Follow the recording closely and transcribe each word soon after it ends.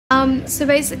So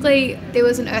basically there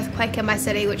was an earthquake in my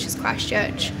city, which is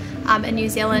Christchurch, in New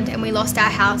Zealand, and we lost our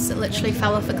house. It literally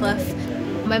fell off a cliff.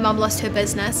 My mum lost her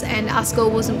business and our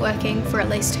school wasn't working for at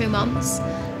least 2 months.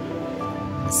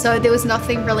 So there was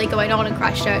nothing really going on in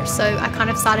Christchurch, so I kind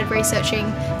of started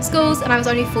researching schools, and I was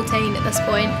only 14 at this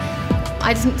point.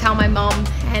 I didn't tell my mum,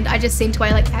 and I just sent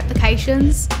away like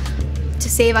applications to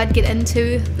see if I'd get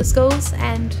into the schools,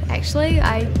 and actually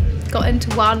I got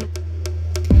into one.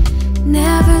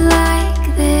 Never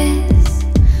like this,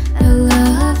 a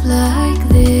love like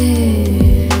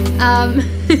this.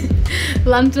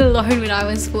 London alone when I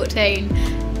was 14.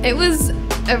 It was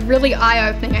a really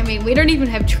eye-opening. I mean, we don't even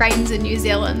have trains in New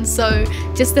Zealand, so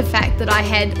just the fact that I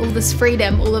had all this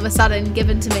freedom all of a sudden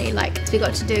given to me, like we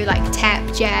got to do like tap,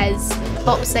 jazz,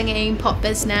 pop singing, pop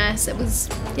business. It was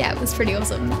pretty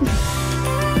awesome.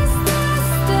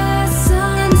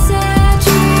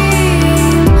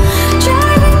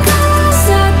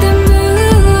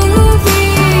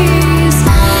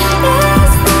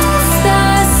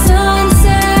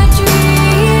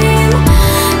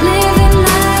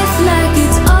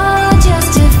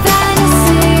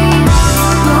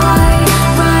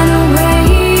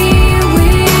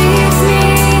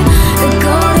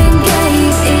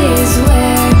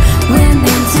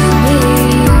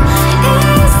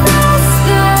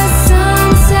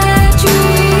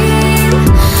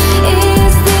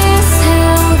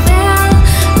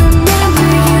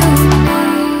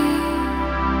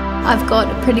 I've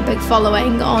got a pretty big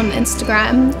following on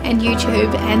Instagram and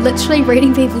YouTube, and literally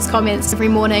reading people's comments every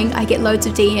morning, I get loads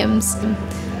of DMs.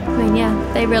 I mean,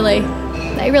 yeah, they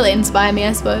really inspire me,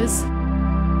 I suppose.